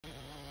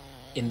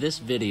In this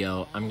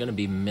video, I'm going to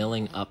be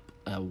milling up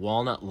a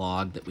walnut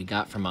log that we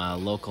got from a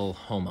local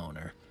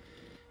homeowner.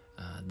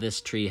 This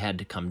tree had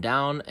to come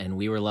down, and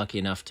we were lucky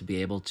enough to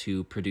be able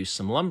to produce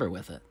some lumber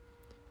with it.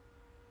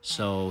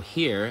 So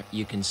here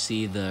you can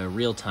see the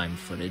real-time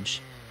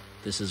footage.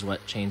 This is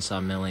what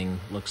chainsaw milling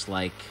looks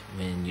like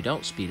when you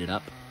don't speed it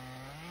up.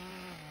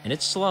 And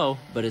it's slow,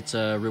 but it's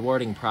a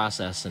rewarding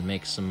process and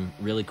makes some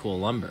really cool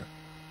lumber.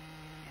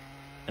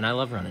 And I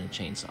love running a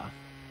chainsaw.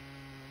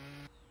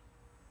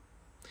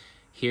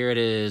 Here it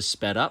is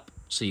sped up,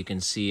 so you can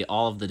see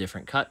all of the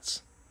different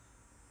cuts.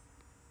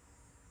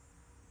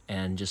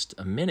 And just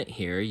a minute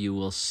here, you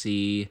will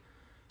see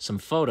some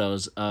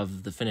photos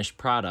of the finished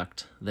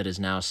product that is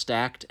now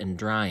stacked and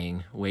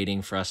drying,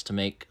 waiting for us to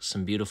make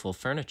some beautiful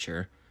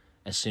furniture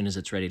as soon as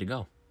it's ready to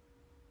go.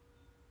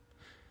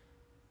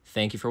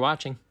 Thank you for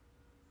watching.